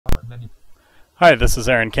Menu. Hi, this is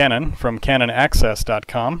Aaron Cannon from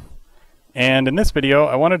canonaccess.com, and in this video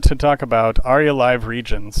I wanted to talk about aria-live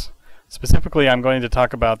regions. Specifically, I'm going to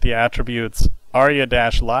talk about the attributes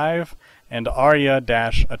aria-live and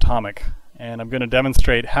aria-atomic, and I'm going to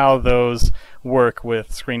demonstrate how those work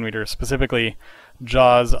with screen readers, specifically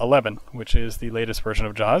JAWS 11, which is the latest version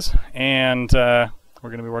of JAWS, and we're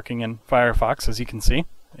going to be working in Firefox, as you can see,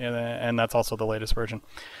 and that's also the latest version.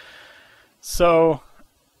 So,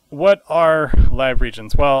 what are live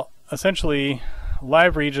regions? Well, essentially,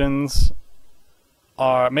 live regions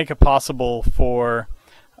make it possible for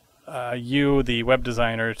you, the web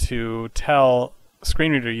designer, to tell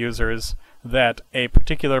screen reader users that a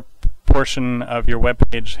particular portion of your web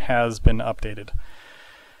page has been updated.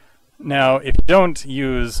 Now, if you don't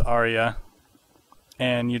use ARIA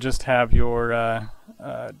and you just have your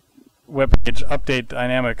web page update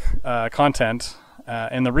dynamic content,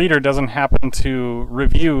 and the reader doesn't happen to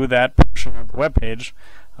review that portion of the web page,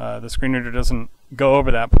 the screen reader doesn't go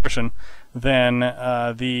over that portion, then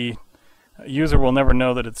the user will never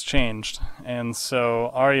know that it's changed. And so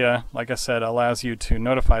ARIA, like I said, allows you to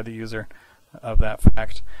notify the user of that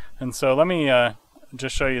fact. And so let me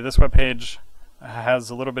just show you. This web page has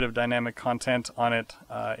a little bit of dynamic content on it.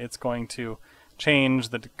 It's going to change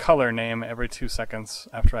the color name every 2 seconds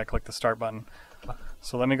after I click the start button.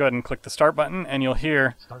 So let me go ahead and click the start button, and you'll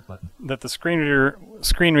hear that the screen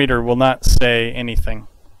reader will not say anything.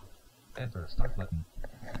 Enter start button.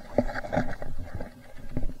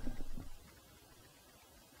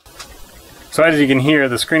 So as you can hear,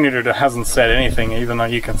 the screen reader hasn't said anything, even though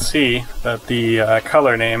you can see that the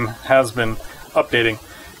color name has been updating.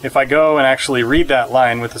 If I go and actually read that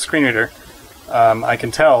line with the screen reader, I can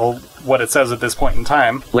tell what it says at this point in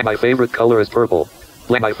time. My favorite color is purple.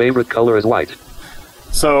 My favorite color is white.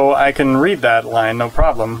 So I can read that line, no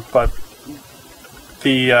problem, but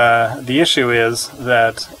the issue is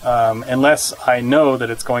that unless I know that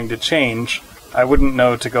it's going to change, I wouldn't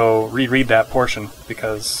know to go reread that portion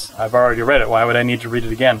because I've already read it. Why would I need to read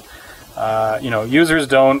it again? Users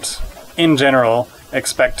don't, in general,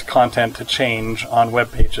 expect content to change on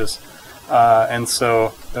web pages, and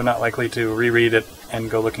so they're not likely to reread it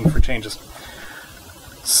and go looking for changes.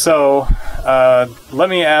 So let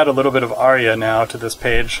me add a little bit of ARIA now to this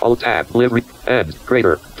page. Alt-tab, live, end,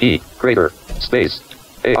 greater, P, greater, space,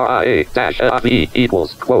 ARIA-V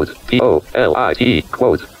equals, quote, POLIT,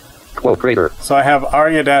 quote, quote, greater. So I have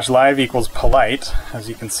aria-live equals polite, as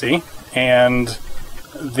you can see, and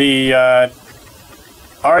the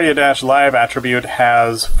aria-live attribute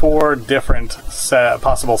has 4 different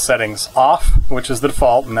possible settings. Off, which is the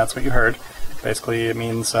default, and that's what you heard. Basically, it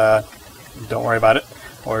means don't worry about it,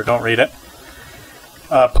 or don't read it.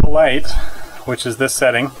 Polite, which is this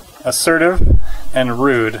setting. Assertive, and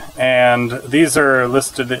rude. And these are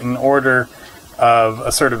listed in order of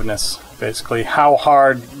assertiveness, basically how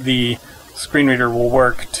hard the screen reader will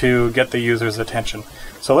work to get the user's attention.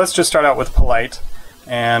 So let's just start out with polite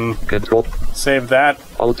and Control. Save that.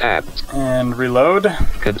 Alt-tab. And reload.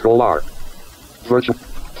 Control-R. Virtual.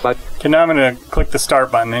 Okay, now I'm going to click the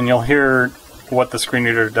start button and you'll hear what the screen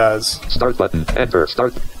reader does. Start button. Enter.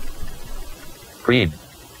 Start. Green.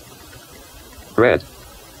 Red.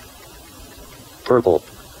 Purple.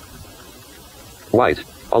 White.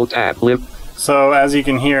 Alt-tab. Live. So as you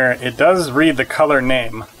can hear, it does read the color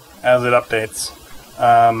name as it updates.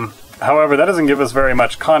 However, that doesn't give us very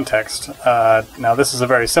much context. Now this is a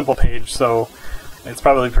very simple page, so it's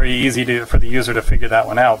probably pretty easy for the user to figure that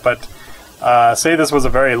one out. But say this was a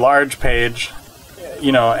very large page,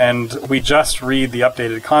 and we just read the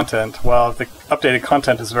updated content. Well, if the updated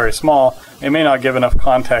content is very small, it may not give enough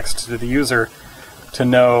context to the user to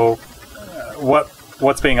know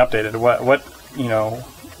what's being updated,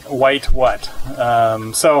 white what.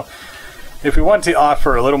 So if we want to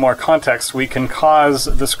offer a little more context, we can cause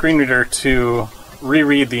the screen reader to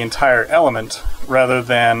reread the entire element rather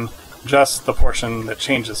than just the portion that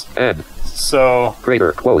changes. Ed. So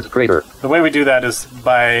greater, quote, greater. The way we do that is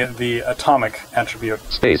by the atomic attribute.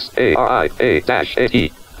 Space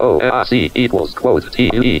ARIA-ATOMIC equals, quote,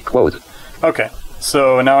 TE, quote. Okay,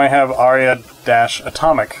 so now I have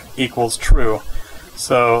aria-atomic equals true.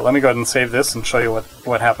 So let me go ahead and save this and show you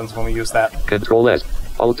what happens when we use that. Control-S.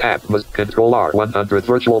 Alt-tab. Control-R. 100.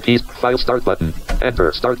 Virtual piece. File start button.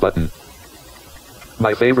 Enter. Start button.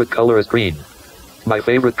 My favorite color is green. My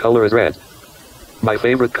favorite color is red. My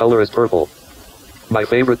favorite color is purple. My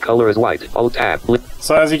favorite color is white. Alt-tab.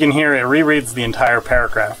 So as you can hear, it rereads the entire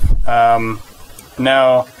paragraph.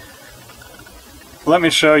 Now, let me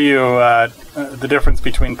show you the difference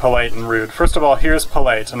between polite and rude. First of all, here's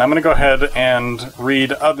polite, and I'm going to go ahead and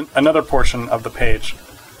read another portion of the page.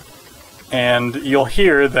 and you'll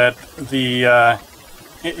hear that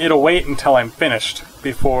it'll wait until I'm finished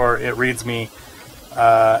before it reads me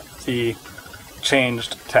the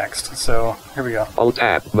changed text. So here we go.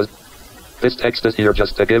 Alt-Tab. This text is here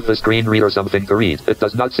just to give the screen reader something to read. It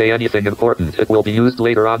does not say anything important. It will be used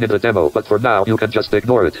later on in the demo, but for now you can just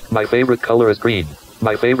ignore it. My favorite color is green.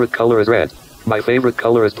 My favorite color is red. My favorite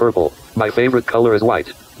color is purple. My favorite color is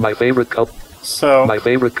white. My favorite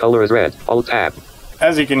color is red. Alt-Tab.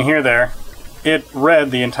 As you can hear there, it read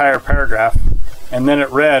the entire paragraph, and then it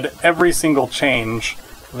read every single change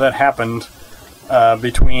that happened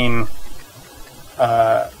between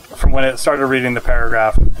from when it started reading the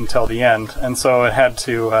paragraph until the end, and so it had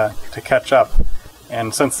to catch up.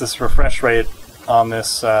 And since this refresh rate on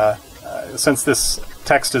this, since this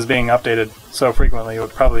text is being updated so frequently, it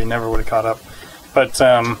would probably never would have caught up. But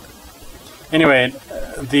anyway,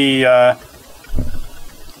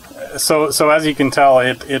 so as you can tell,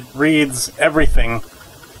 it reads everything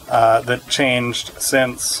that changed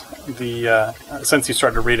since you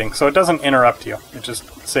started reading. So it doesn't interrupt you. It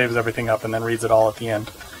just saves everything up and then reads it all at the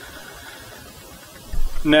end.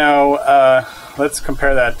 Now, let's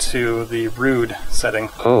compare that to the rude setting.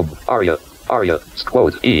 Home, aria,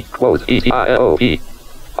 quote, E-I-O-P,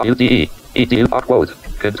 U-D-E, E-D-U, quote,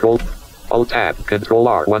 Control, Alt-Tab, Control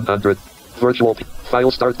R, 100, virtual,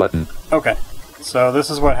 file start button. Okay, so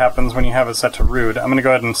this is what happens when you have it set to rude. I'm going to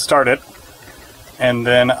go ahead and start it, and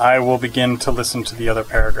then I will begin to listen to the other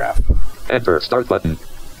paragraph. Enter, start button.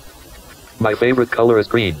 My favorite color is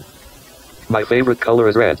green. My favorite color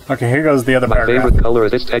is red. Okay, here goes the other paragraph. My favorite color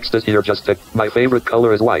is, this text is here just to, my favorite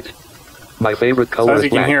color is white. My favorite color is black. So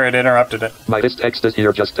as you can hear, it interrupted it. This text is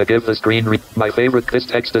here just to give the screen read. This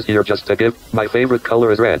text is here just to give, my favorite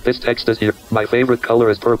color is red. This text is here, my favorite color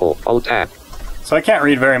is purple. Alt-Tab. So I can't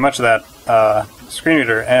read very much of that screen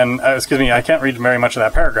reader, and, excuse me, I can't read very much of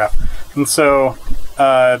that paragraph. And so,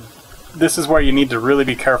 this is where you need to really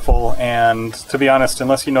be careful, and to be honest,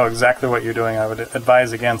 unless you know exactly what you're doing, I would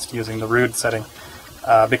advise against using the rude setting,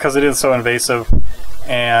 because it is so invasive,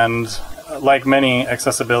 and like many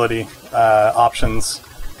accessibility options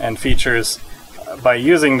and features, by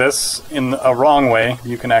using this in a wrong way,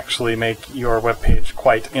 you can actually make your web page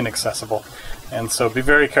quite inaccessible. And so be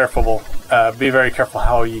very careful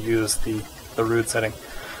how you use the rude setting.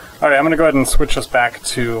 Alright, I'm going to go ahead and switch us back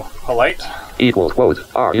to polite. Equals quote,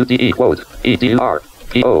 R-U-D-E quote,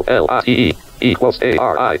 E-D-R-P-O-L-I-T-E equals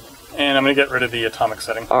A-R-I. And I'm going to get rid of the atomic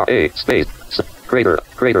setting. R-A space, greater.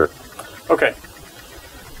 Okay.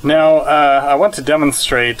 Now, I want to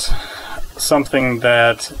demonstrate something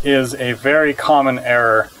that is a very common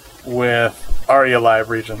error with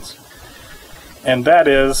aria-live regions. And that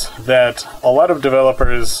is that a lot of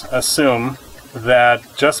developers assume that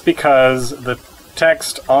just because the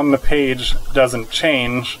text on the page doesn't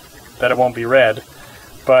change, that it won't be read.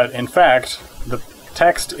 But in fact, the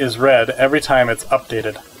text is read every time it's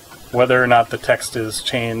updated, whether or not the text is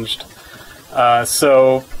changed.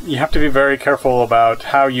 So you have to be very careful about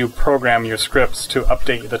how you program your scripts to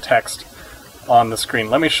update the text on the screen.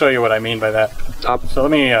 Let me show you what I mean by that. So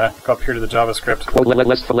let me go up here to the JavaScript.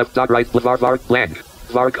 Left dot right var blank.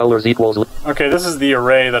 Var colors equals. Okay, this is the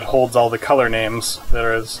array that holds all the color names that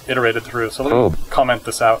is iterated through. So let me comment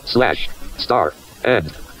this out. Slash star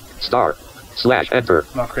end star slash enter.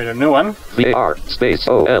 I'll create a new one. var space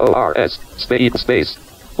O-L-O-R-S space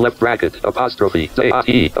left bracket apostrophe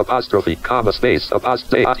D-A-E apostrophe comma space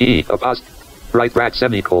apostrophe right bracket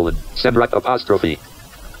semicolon send right apostrophe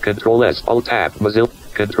Control S Alt-Tab Mozilla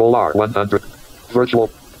Control R 100 virtual.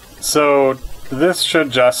 So this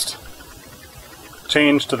should just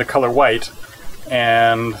change to the color white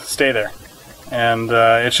and stay there, and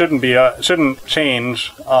it shouldn't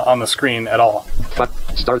change on the screen at all.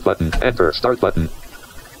 Start button, enter, start button,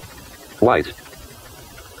 white,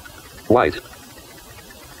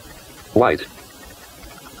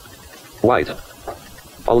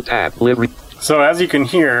 Alt-Tab live. So as you can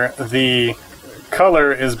hear, the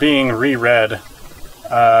color is being reread,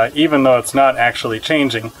 even though it's not actually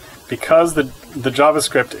changing, because the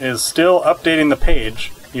JavaScript is still updating the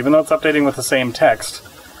page, even though it's updating with the same text,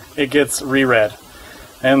 it gets reread.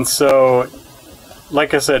 And so,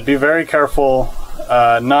 like I said, be very careful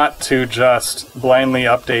not to just blindly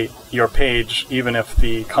update your page, even if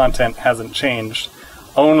the content hasn't changed.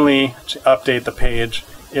 Only update the page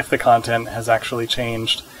if the content has actually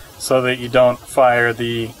changed, so that you don't fire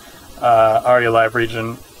the aria-live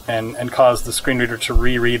region and cause the screen reader to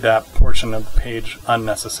reread that portion of the page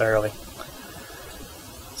unnecessarily.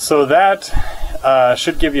 So that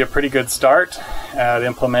should give you a pretty good start at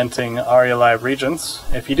implementing aria-live regions.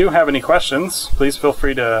 If you do have any questions, please feel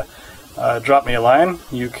free to drop me a line.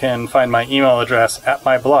 You can find my email address at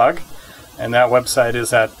my blog, and that website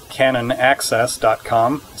is at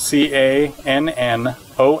canonaccess.com, C-A-N-N-O-N,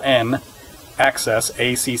 access,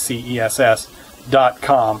 A-C-C-E-S-S.com.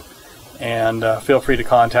 And feel free to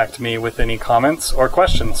contact me with any comments or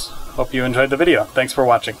questions. Hope you enjoyed the video. Thanks for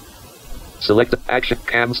watching. Select the Action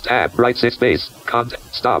Cams tab, right 6 space, contact,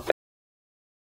 stop.